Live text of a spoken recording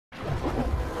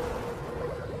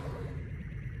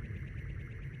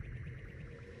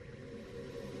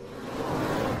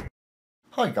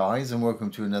Hi guys, and welcome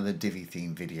to another Divi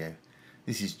theme video.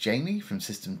 This is Jamie from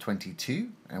System22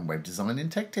 and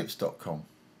webdesignandtechtips.com.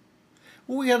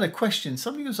 Well, we had a question.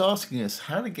 Somebody was asking us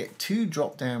how to get two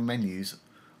drop-down menus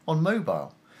on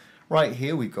mobile. Right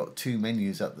here we've got two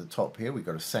menus at the top here. We've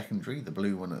got a secondary, the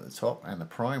blue one at the top, and a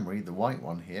primary, the white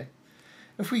one here.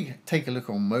 If we take a look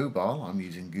on mobile, I'm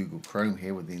using Google Chrome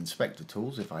here with the inspector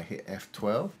tools. If I hit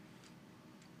F12,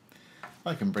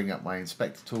 I can bring up my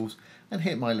inspector tools and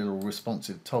hit my little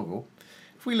responsive toggle.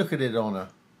 If we look at it on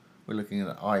we're looking at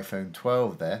an iPhone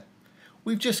 12 there,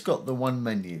 we've just got the one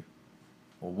menu,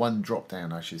 or one drop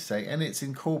down I should say, and it's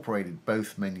incorporated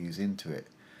both menus into it.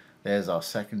 There's our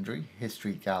secondary,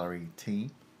 history, gallery,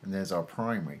 team, and there's our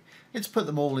primary. It's put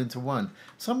them all into one.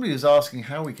 Somebody was asking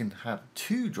how we can have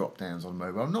two drop downs on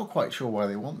mobile. I'm not quite sure why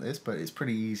they want this, but it's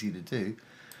pretty easy to do.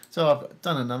 So I've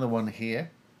done another one here.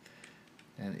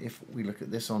 And if we look at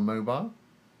this on mobile,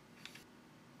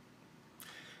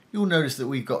 you'll notice that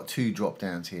we've got two drop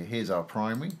downs here. Here's our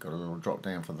primary, got a little drop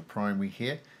down for the primary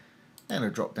here, and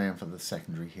a drop down for the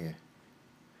secondary here.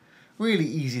 Really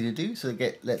easy to do, so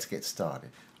let's get started.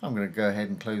 I'm going to go ahead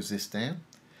and close this down.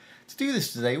 To do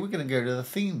this today, we're going to go to the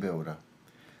Theme Builder.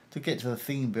 To get to the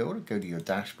Theme Builder, go to your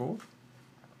dashboard.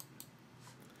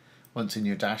 Once in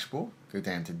your dashboard, go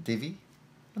down to Divi,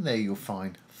 and there you'll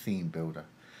find Theme Builder.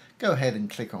 Go ahead and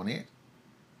click on it.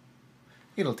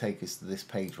 It'll take us to this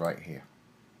page right here.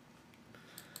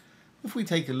 If we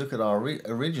take a look at our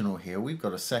original here, we've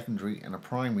got a secondary and a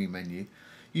primary menu.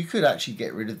 You could actually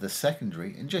get rid of the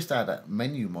secondary and just add a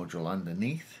menu module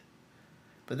underneath,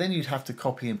 but then you'd have to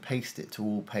copy and paste it to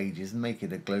all pages and make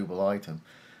it a global item.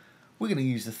 We're going to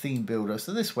use the Theme Builder,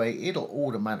 so this way it'll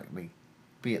automatically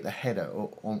be at the header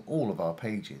on all of our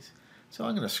pages. So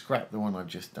I'm going to scrap the one I've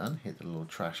just done, hit the little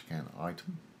trash can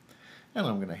item, and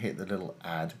I'm going to hit the little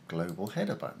Add Global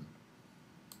Header button.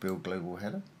 Build Global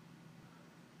Header.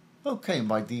 Okay, and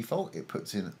by default it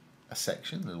puts in a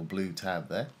section, a little blue tab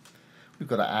there. We've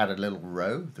got to add a little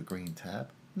row, the green tab,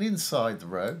 and inside the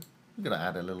row we've got to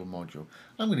add a little module.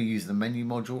 I'm going to use the menu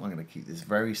module. I'm going to keep this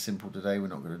very simple today. We're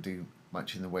not going to do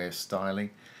much in the way of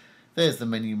styling. There's the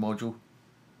menu module.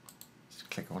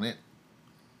 Just click on it.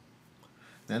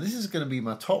 Now this is going to be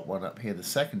my top one up here, the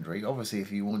secondary. Obviously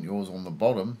if you want yours on the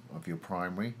bottom of your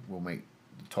primary, we'll make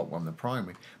the top one the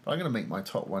primary. But I'm going to make my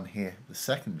top one here the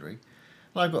secondary.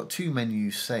 And I've got two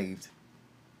menus saved.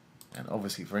 And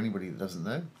obviously for anybody that doesn't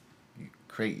know, you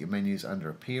create your menus under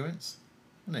Appearance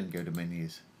and then go to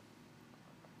Menus.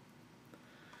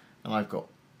 And I've got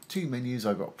two menus,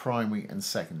 I've got primary and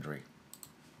secondary.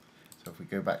 So if we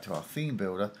go back to our Theme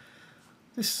Builder,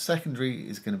 this secondary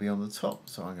is going to be on the top,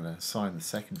 so I'm going to assign the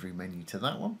secondary menu to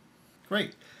that one.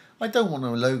 Great. I don't want a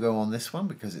logo on this one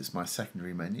because it's my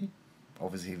secondary menu.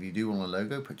 Obviously if you do want a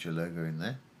logo, put your logo in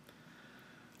there.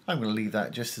 I'm going to leave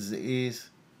that just as it is.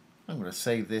 I'm going to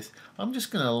save this. I'm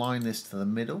just going to align this to the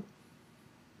middle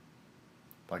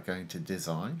by going to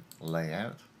Design,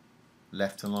 Layout,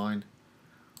 Left Align.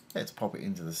 Let's pop it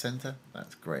into the center.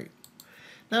 That's great.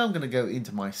 Now I'm going to go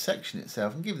into my section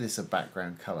itself and give this a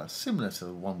background color similar to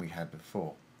the one we had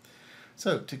before.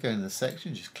 So to go into the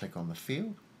section, just click on the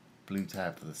field, blue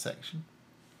tab for the section.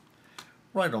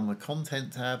 Right on the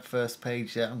content tab, first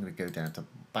page there, I'm going to go down to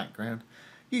background.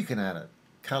 You can add a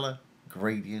color,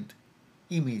 gradient,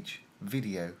 image,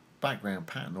 video, background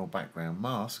pattern or background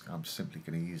mask. I'm simply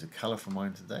going to use a color for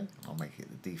mine today. I'll make it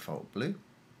the default blue.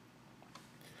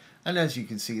 And as you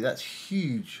can see, that's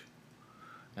huge.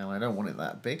 And I don't want it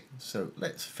that big, so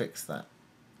let's fix that.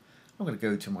 I'm going to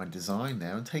go to my design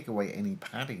now and take away any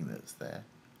padding that's there.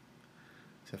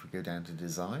 So if we go down to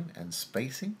design and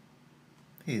spacing,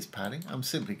 here's padding. I'm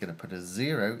simply going to put a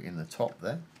 0 in the top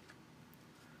there.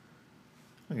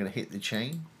 I'm going to hit the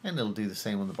chain and it'll do the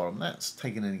same on the bottom. That's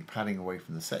taking any padding away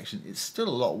from the section. It's still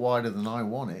a lot wider than I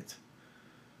want it.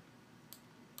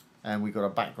 And we've got a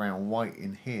background white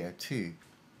in here too.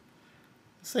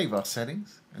 Save our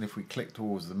settings, and if we click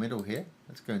towards the middle here,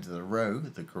 let's go into the row,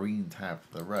 the green tab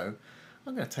for the row.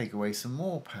 I'm going to take away some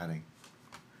more padding.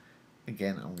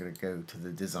 Again, I'm going to go to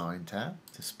the design tab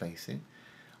to spacing.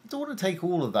 I don't want to take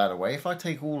all of that away. If I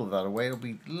take all of that away, it'll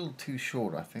be a little too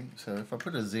short, I think. So if I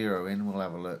put a 0 in, we'll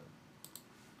have a look.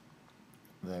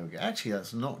 There we go. Actually,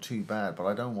 that's not too bad, but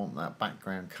I don't want that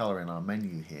background color in our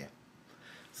menu here.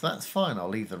 So that's fine. I'll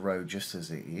leave the row just as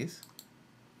it is.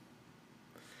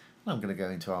 I'm going to go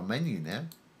into our menu now,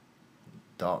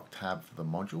 dark tab for the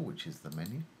module, which is the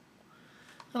menu,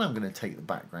 and I'm going to take the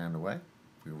background away.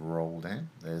 We roll down,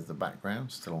 there's the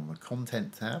background, still on the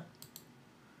content tab.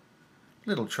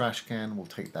 Little trash can will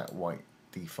take that white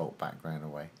default background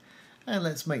away. And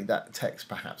let's make that text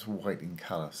perhaps white in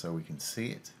color so we can see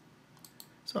it.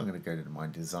 So I'm going to go to my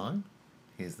design.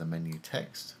 Here's the menu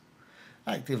text.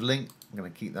 Active link, I'm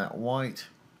going to keep that white,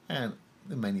 and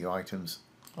the menu items,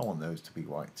 I want those to be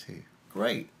white too.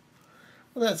 Great.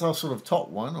 Well, that's our sort of top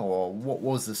one, or what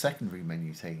was the secondary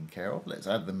menu taken care of. Let's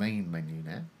add the main menu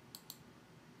now.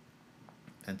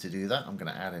 And to do that, I'm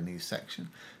going to add a new section.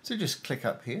 So just click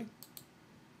up here.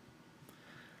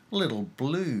 Little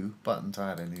blue button to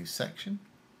add a new section.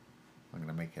 I'm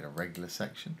going to make it a regular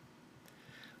section.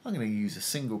 I'm going to use a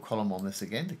single column on this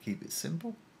again to keep it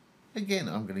simple. Again,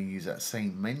 I'm going to use that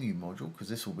same menu module because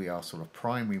this will be our sort of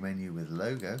primary menu with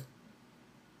logo.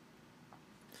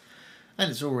 And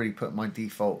it's already put my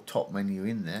default top menu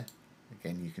in there.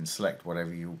 Again, you can select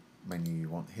whatever menu you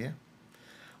want here.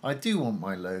 I do want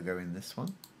my logo in this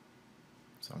one.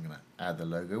 So I'm going to add the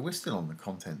logo. We're still on the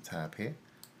content tab here.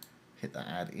 Hit the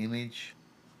add image.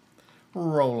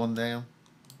 Roll on down.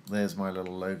 There's my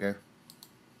little logo.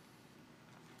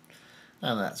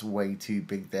 And that's way too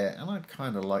big there, and I'd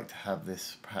kind of like to have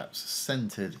this perhaps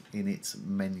centered in its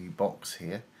menu box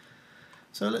here.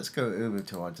 So let's go over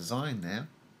to our design now.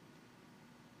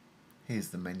 Here's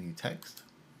the menu text.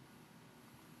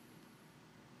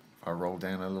 If I roll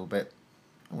down a little bit,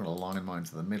 I'm going to align mine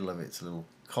to the middle of its little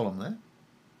column there.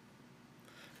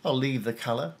 I'll leave the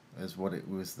color as what it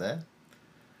was there.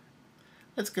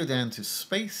 Let's go down to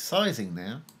space sizing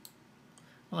now.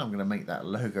 And I'm going to make that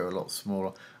logo a lot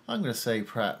smaller. I'm going to say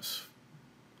perhaps,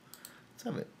 let's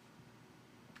have it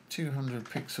 200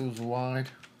 pixels wide,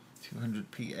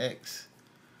 200 px,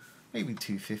 maybe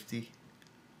 250.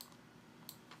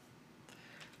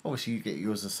 Obviously you get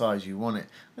yours the size you want it.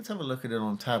 Let's have a look at it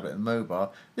on tablet and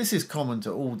mobile. This is common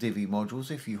to all Divi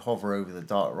modules. If you hover over the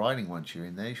dark writing once you're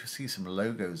in there, you should see some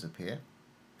logos appear.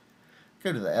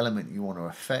 Go to the element you want to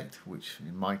affect, which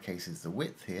in my case is the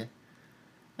width here.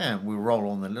 And we'll roll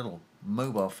on the little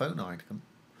mobile phone icon,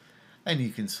 and you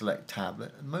can select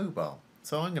tablet and mobile.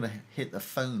 So I'm going to hit the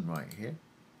phone right here.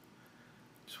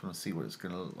 Just want to see what it's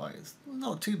going to look like. It's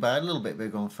not too bad, a little bit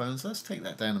big on phones. Let's take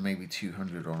that down to maybe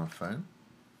 200 on a phone.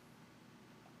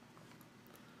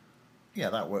 Yeah,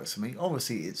 that works for me.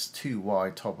 Obviously it's too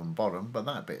wide top and bottom, but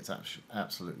that bit's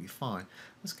absolutely fine.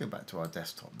 Let's go back to our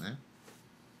desktop now.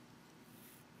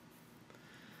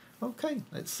 Okay,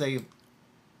 let's save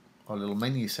our little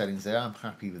menu settings there. I'm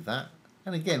happy with that.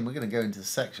 And again, we're going to go into the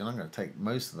section. I'm going to take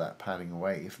most of that padding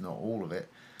away, if not all of it.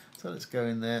 So let's go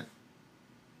in there,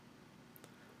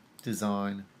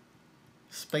 design,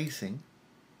 spacing,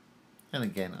 and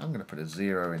again, I'm going to put a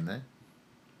 0 in there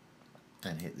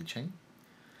and hit the chain.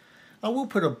 I will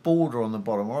put a border on the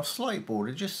bottom, or a slight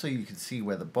border, just so you can see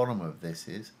where the bottom of this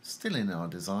is. Still in our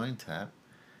design tab.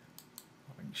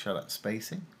 I can show that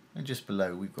spacing, and just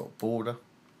below we've got border.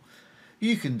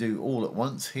 You can do all at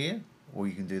once here, or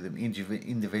you can do them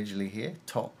individually here,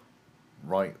 top,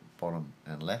 right, bottom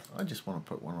and left. I just want to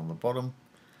put one on the bottom.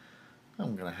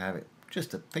 I'm going to have it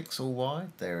just a pixel wide,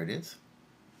 there it is.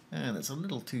 And it's a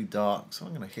little too dark, so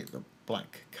I'm going to hit the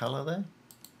black color there.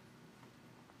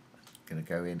 Going to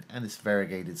go in, and this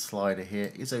variegated slider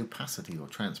here is opacity or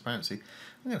transparency.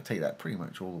 I'm going to take that pretty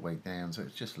much all the way down, so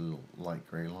it's just a little light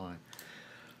grey line.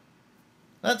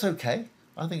 That's okay.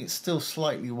 I think it's still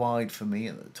slightly wide for me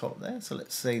at the top there, so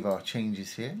let's save our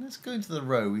changes here. Let's go into the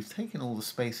row. We've taken all the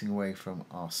spacing away from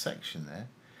our section there.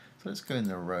 So let's go in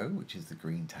the row, which is the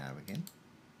green tab again.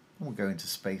 And we'll go into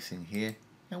spacing here,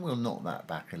 and we'll knock that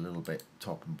back a little bit,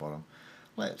 top and bottom.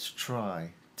 Let's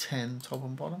try 10 top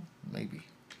and bottom, maybe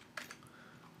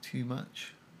too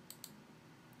much.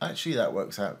 Actually, that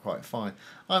works out quite fine.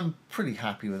 I'm pretty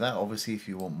happy with that. Obviously, if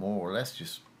you want more or less,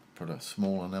 just put a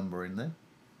smaller number in there.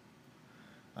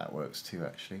 That works too,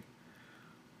 actually.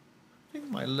 I think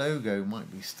my logo might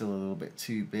be still a little bit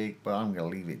too big, but I'm going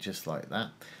to leave it just like that.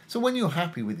 So when you're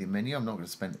happy with your menu, I'm not going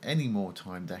to spend any more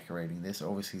time decorating this.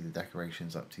 Obviously, the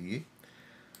decoration's up to you.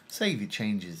 Save your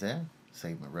changes there.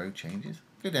 Save my row changes.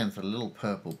 Go down to the little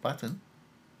purple button.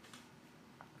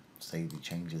 Save your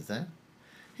changes there.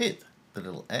 Hit the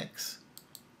little X.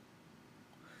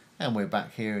 And we're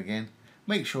back here again.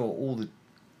 Make sure all the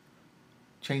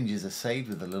changes are saved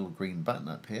with the little green button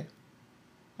up here,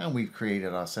 and we've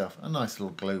created ourselves a nice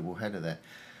little global header there.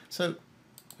 So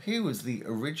here was the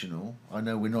original. I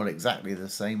know we're not exactly the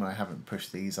same. I haven't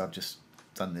pushed these. I've just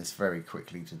done this very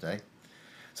quickly today.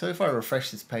 So if I refresh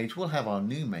this page, we'll have our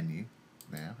new menu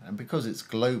now, and because it's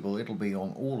global, it'll be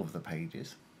on all of the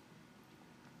pages.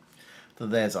 So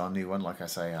there's our new one. Like I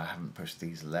say, I haven't pushed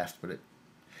these left, but it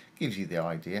gives you the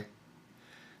idea.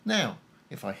 Now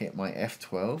if I hit my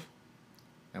F12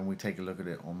 and we take a look at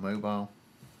it on mobile,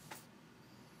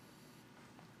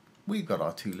 we've got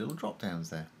our two little drop downs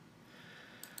there.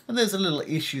 And there's a little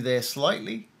issue there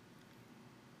slightly.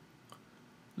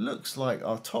 Looks like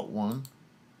our top one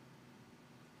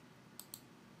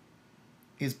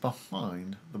is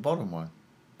behind the bottom one.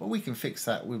 But we can fix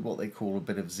that with what they call a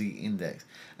bit of Z index.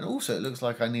 And also it looks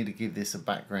like I need to give this a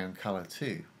background color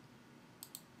too.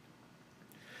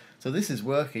 So this is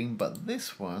working, but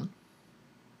this one,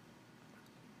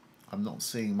 I'm not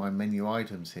seeing my menu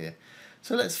items here.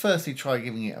 So let's firstly try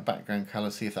giving it a background color,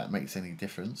 see if that makes any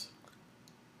difference.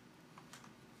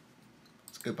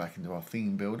 Let's go back into our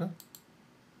theme builder.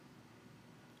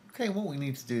 Okay, what we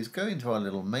need to do is go into our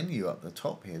little menu up the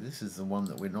top here. This is the one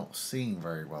that we're not seeing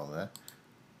very well there.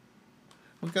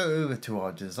 We'll go over to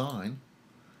our design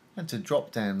and to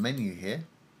drop down menu here.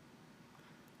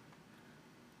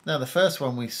 Now the first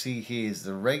one we see here is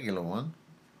the regular one,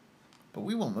 but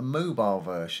we want the mobile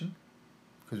version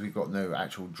because we've got no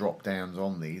actual drop downs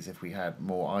on these. If we had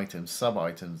more items, sub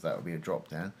items, that would be a drop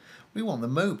down. We want the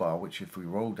mobile, which if we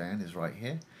roll down is right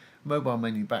here. Mobile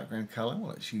menu background color,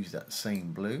 well, let's use that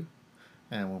same blue,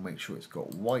 and we'll make sure it's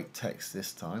got white text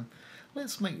this time.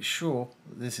 Let's make sure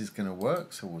that this is going to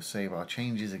work, so we'll save our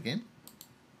changes again.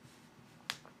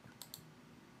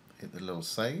 Hit the little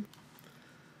save.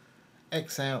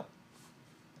 X out.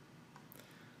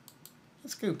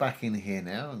 Let's go back in here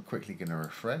now. I'm quickly going to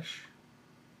refresh.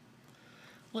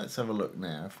 Let's have a look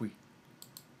now. If we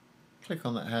click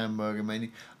on that hamburger menu,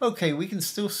 okay, we can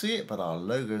still see it, but our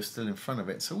logo is still in front of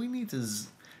it, so we need to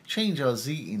change our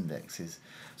Z indexes.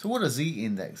 So what a Z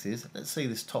index is, let's say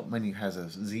this top menu has a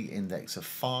Z index of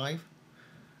 5,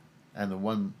 and the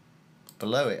one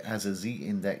below it has a Z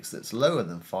index that's lower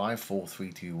than 5, 4,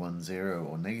 3, 2, 1, 0,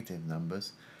 or negative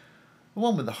numbers. The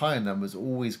one with the higher number is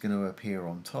always going to appear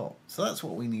on top. So that's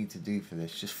what we need to do for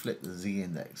this. Just flip the Z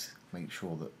index. Make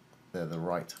sure that they're the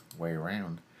right way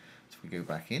around. So we go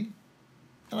back in.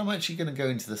 And I'm actually going to go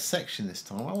into the section this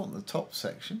time. I want the top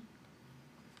section.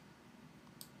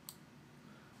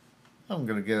 I'm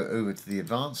going to go over to the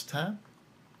Advanced tab.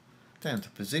 Down to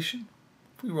Position.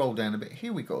 If we roll down a bit,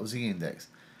 here we've got a Z index.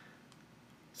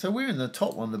 So we're in the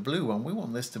top one, the blue one. We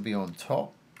want this to be on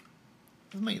top.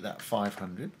 Let's make that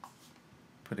 500.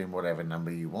 Put in whatever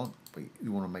number you want, but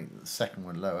you want to make the second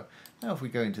one lower. Now if we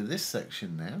go into this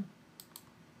section now,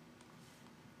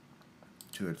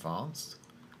 to Advanced,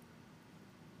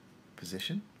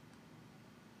 Position,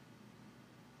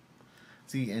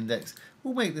 Z index,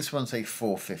 we'll make this one say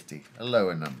 450, a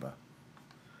lower number.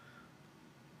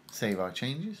 Save our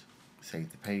changes,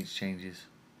 save the page changes,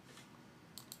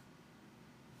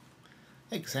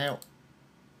 X out,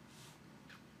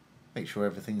 make sure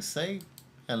everything's saved.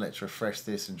 And let's refresh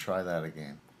this and try that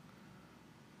again.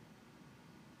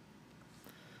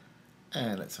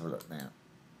 And let's have a look now.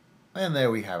 And there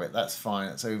we have it. That's fine.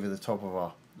 That's over the top of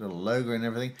our little logo and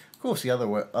everything. Of course, the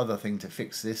other thing to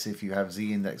fix this, if you have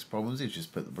Z index problems, is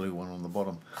just put the blue one on the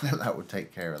bottom. That would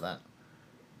take care of that.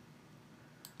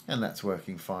 And that's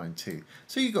working fine too.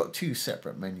 So you've got two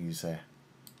separate menus there.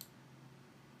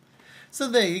 So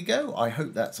there you go. I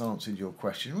hope that's answered your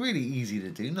question. Really easy to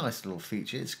do. Nice little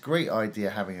feature. It's a great idea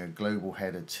having a global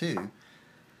header too.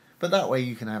 But that way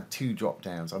you can have two drop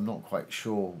downs. I'm not quite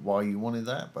sure why you wanted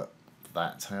that, but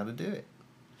that's how to do it.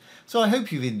 So I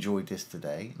hope you've enjoyed this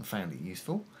today and found it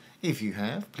useful. If you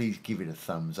have, please give it a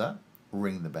thumbs up,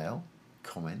 ring the bell,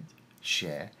 comment,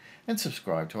 share, and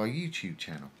subscribe to our YouTube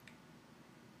channel.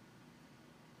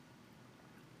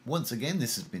 Once again,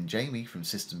 this has been Jamie from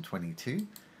System22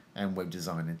 and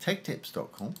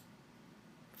webdesignandtechtips.com.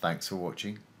 Thanks for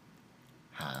watching.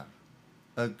 Have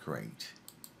a great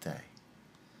day.